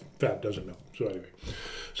 But that fat doesn't melt. So anyway,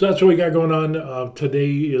 so that's what we got going on.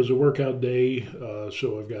 Today is a workout day.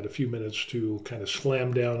 So I've got a few minutes to kind of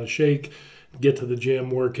slam down a shake, get to the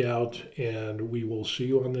gym, workout, and we will see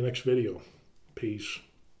you on the next video. Peace.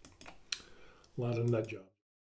 A lot of nut jobs.